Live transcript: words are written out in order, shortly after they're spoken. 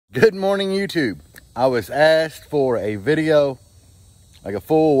Good morning, YouTube. I was asked for a video, like a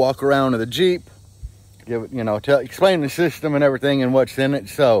full walk around of the Jeep, give it, explain the system and everything and what's in it.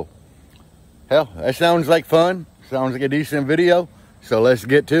 So, hell, that sounds like fun. Sounds like a decent video. So let's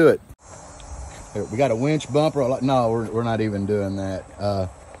get to it. Here, we got a winch bumper. No, we're not even doing that.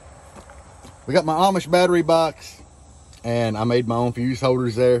 We got my Amish battery box, and I made my own fuse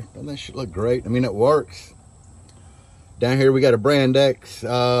holders there. Doesn't that shit look great? I mean, it works. Down here, we got a Brand X,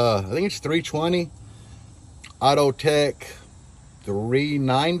 I think it's 320, Autotech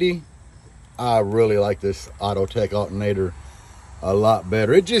 390. I really like this Autotech alternator a lot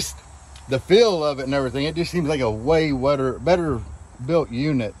better. It just, the feel of it and everything, it just seems like a way better built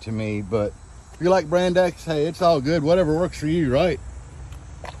unit to me. But if you like Brand X, hey, it's all good. Whatever works for you, right?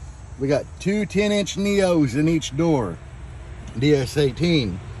 We got two 10-inch Neos in each door,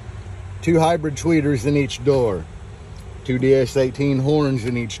 DS18. Two hybrid tweeters in each door. Two DS18 horns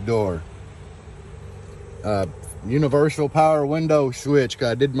in each door. Universal power window switch.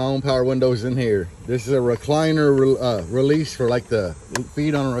 I did my own power windows in here. This is a recliner release for like the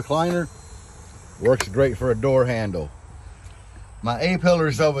feet on a recliner. Works great for a door handle. My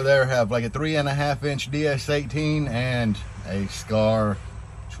A-pillars over there have like a 3.5-inch DS18 and a Scar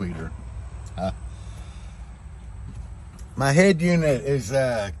tweeter. My head unit is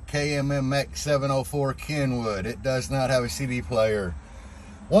a KMMX 704 Kenwood. It does not have a CD player.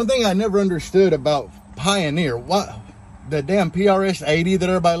 One thing I never understood about Pioneer, the damn PRS 80 that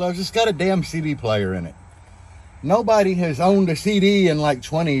everybody loves, it's got a damn CD player in it. Nobody has owned a CD in like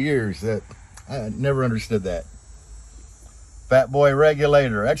 20 years. I never understood that. Fat Boy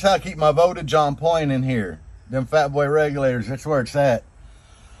regulator. That's how I keep my voltage on point in here. Them Fat Boy regulators, that's where it's at.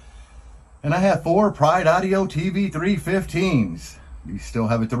 And I have 4 Pride Audio TV 315s. These still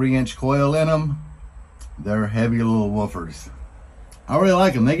have a 3-inch coil in them. They're heavy little woofers. I really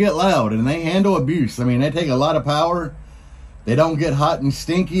like them. They get loud and they handle abuse. I mean, they take a lot of power. They don't get hot and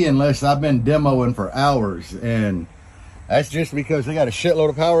stinky unless I've been demoing for hours. And that's just because they got a shitload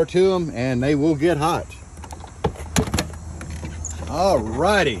of power to them and they will get hot.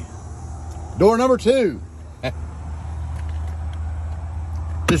 Alrighty. Door number 2.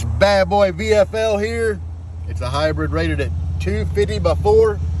 This bad boy VFL here, it's a hybrid rated at 250 by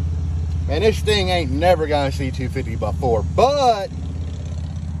 4. Man, this thing ain't never gonna see 250 by 4, but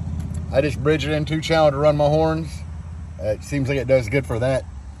I just bridge it in 2-channel to run my horns. It seems like it does good for that.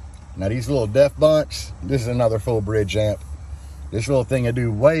 Now these little def bunts, this is another full bridge amp. This little thing I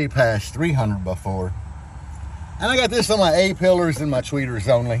do way past 300 by 4. And I got this on my A-pillars and my tweeters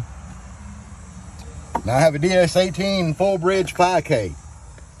only. Now I have a DS18 full bridge 5K.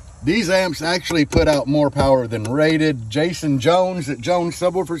 These amps actually put out more power than rated. Jason Jones at Jones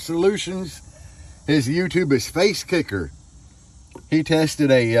Subwoofer Solutions, his YouTube is Face Kicker. He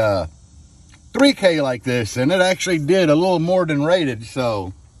tested a 3K like this, and it actually did a little more than rated.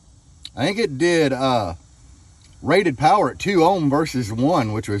 So I think it did rated power at 2 ohm versus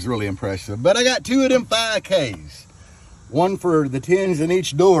 1, which was really impressive. But I got 2 of them 5Ks. One for the 10s in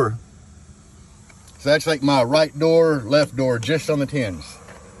each door. So that's like my right door, left door, just on the 10s.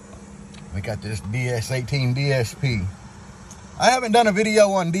 We got this DS18 DSP. I haven't done a video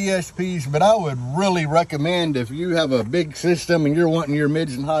on DSPs, but I would really recommend if you have a big system and you're wanting your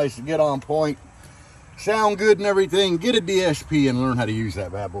mids and highs to get on point, sound good and everything, get a DSP and learn how to use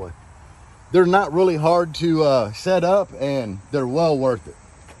that bad boy. They're not really hard to set up and they're well worth it.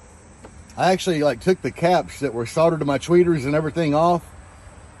 I actually took the caps that were soldered to my tweeters and everything off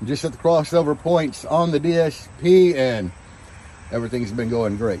and just set the crossover points on the DSP and everything's been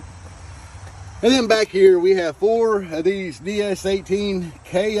going great. And then back here, we have 4 of these DS18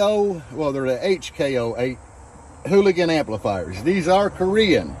 KO, well, they're the HKO8 Hooligan amplifiers. These are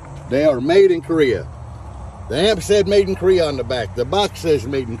Korean. They are made in Korea. The amp said made in Korea on the back. The box says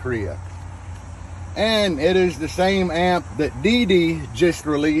made in Korea. And it is the same amp that DD just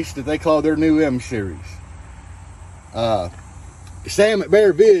released that they call their new M series. Sam at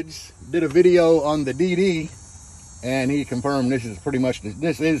Bear Vids did a video on the DD, and he confirmed this is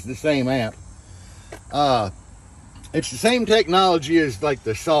the same amp. It's the same technology as like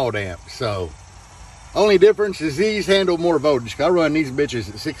the sawed amp, so only difference is these handle more voltage. I run these bitches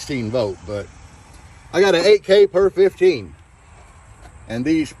at 16 volt, but I got an 8K per 15, and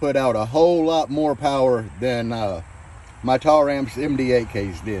these put out a whole lot more power than my Tar Amps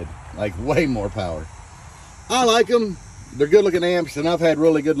MD8Ks did, like way more power. I like them. They're good looking amps, and I've had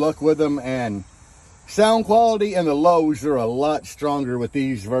really good luck with them, and sound quality and the lows are a lot stronger with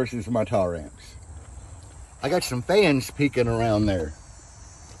these versus my Tar Amps. I got some fans peeking around there.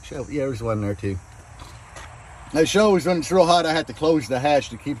 Yeah, there's one there too. It shows when it's real hot, I have to close the hatch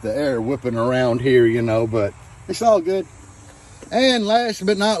to keep the air whipping around here, you know, but it's all good. And last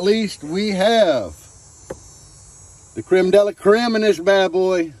but not least, we have the creme de la creme in this bad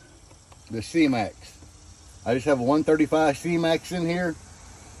boy, the C-Max. I just have a 135 C-Max in here.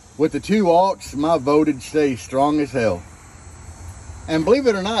 With the 2 aughts, my voltage stays strong as hell. And believe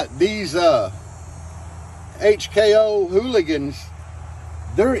it or not, these HKO hooligans,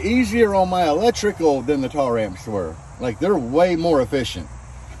 they're easier on my electrical than the tar amps were. Like, they're way more efficient.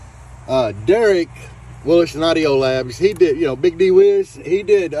 Derek, Wilson Audio Labs, he did, you know, Big D Wiz, he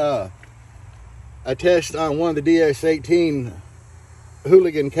did a test on one of the DS18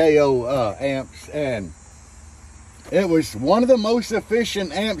 Hooligan KO amps, and it was one of the most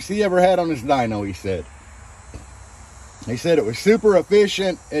efficient amps he ever had on his dyno, he said. He said it was super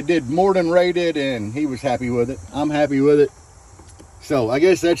efficient, it did more than rated, and he was happy with it. I'm happy with it. So I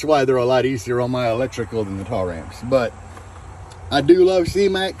guess that's why they're a lot easier on my electrical than the tar amps. But I do love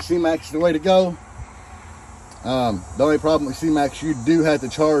C-Max. C-Max is the way to go. The only problem with C-Max, you do have to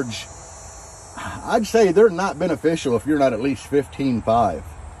charge. I'd say they're not beneficial if you're not at least 15.5. I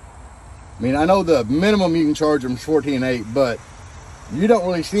mean, I know the minimum you can charge them is 14.8, but you don't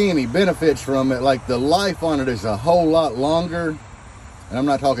really see any benefits from it. Like, the life on it is a whole lot longer. And I'm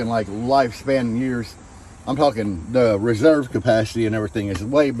not talking like lifespan in years. I'm talking the reserve capacity and everything is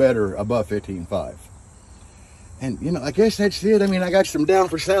way better above 15.5. And, you know, I guess that's it. I mean, I got some Down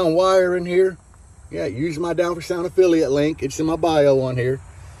for Sound wire in here. Yeah, use my Down for Sound affiliate link. It's in my bio on here.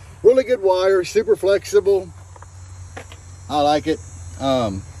 Really good wire, super flexible. I like it.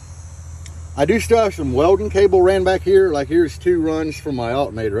 I do still have some welding cable ran back here. Like, here's 2 runs from my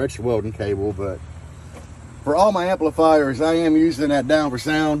alternator. That's welding cable, but for all my amplifiers, I am using that Down for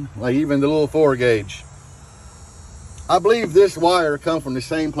Sound, like even the little 4 gauge. I believe this wire come from the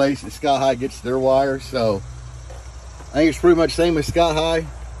same place that Sky High gets their wire, so I think it's pretty much same as Sky High.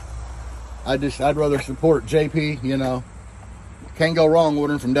 I'd rather support JP, you know. Can't go wrong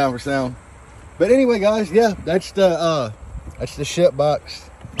ordering from Down for Sound. But anyway, guys, yeah, that's the Shitbox.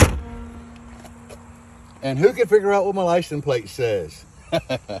 And who can figure out what my license plate says?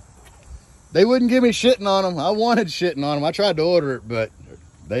 They wouldn't give me shitting on them. I wanted shitting on them. I tried to order it, but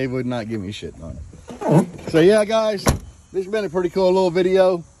they would not give me shitting on it. So yeah, guys, this has been a pretty cool little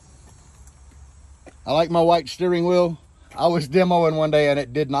video. I like my white steering wheel. I was demoing one day and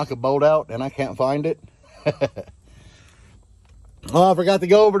it did knock a bolt out and I can't find it. Oh, I forgot to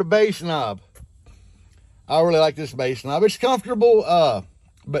go over the bass knob. I really like this bass knob. It's comfortable,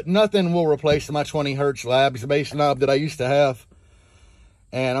 but nothing will replace my 20 Hertz Labs bass knob that I used to have.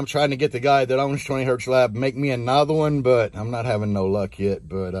 And I'm trying to get the guy that owns 20 Hertz Lab make me another one, but I'm not having no luck yet.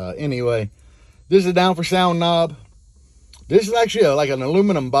 But anyway, this is a Down for Sound knob. This is actually like an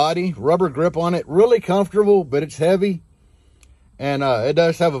aluminum body, rubber grip on it. Really comfortable, but it's heavy. And it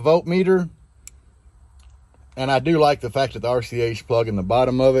does have a voltmeter. And I do like the fact that the RCA's plug in the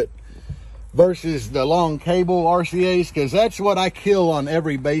bottom of it versus the long cable RCA's, because that's what I kill on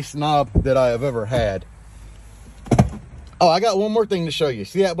every bass knob that I have ever had. Oh, I got one more thing to show you.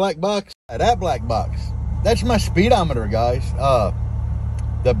 See that black box? That black box, that's my speedometer, guys.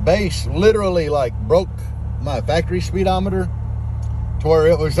 The bass literally like broke my factory speedometer to where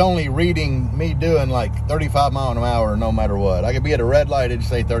it was only reading me doing like 35 miles an hour no matter what. I could be at a red light, it'd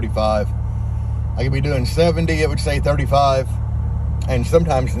say 35. I could be doing 70, it would say 35. And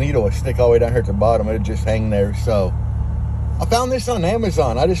sometimes the needle would stick all the way down here at the bottom. It would just hang there. So I found this on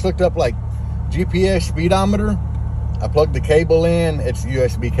Amazon. I just looked up like GPS speedometer. I plugged the cable in. It's a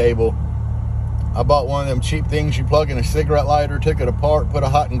USB cable. I bought one of them cheap things you plug in a cigarette lighter, took it apart, put a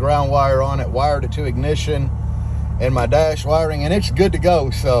hot and ground wire on it, wired it to ignition and my dash wiring, and it's good to go.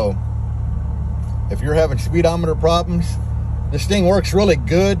 So if you're having speedometer problems, this thing works really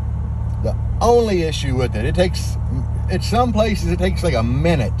good. The only issue with it, at some places it takes like a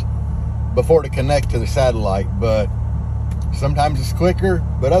minute before to connect to the satellite, but sometimes it's quicker.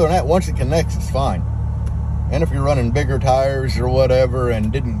 But other than that, once it connects, it's fine. And if you're running bigger tires or whatever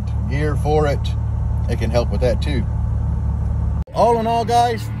and didn't gear for it, it can help with that too. All in all,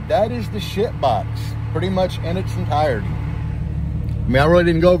 guys, that is the Shitbox pretty much in its entirety. I mean, I really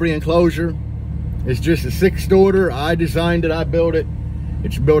didn't go over the enclosure. It's just a 6th order. I designed it, I built it.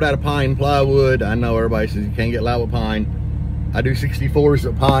 It's built out of pine plywood. I know everybody says you can't get loud with pine. I do 64s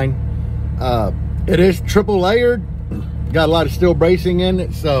with pine. It is triple layered. Got a lot of steel bracing in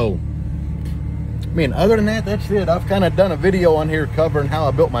it, so I mean, other than that, that's it. I've kind of done a video on here covering how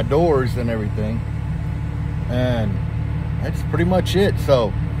I built my doors and everything. And that's pretty much it.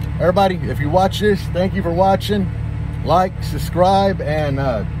 So, everybody, if you watch this, thank you for watching. Like, subscribe, and,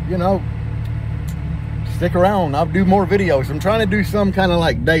 you know, stick around. I'll do more videos. I'm trying to do some kind of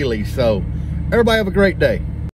like daily. So everybody have a great day.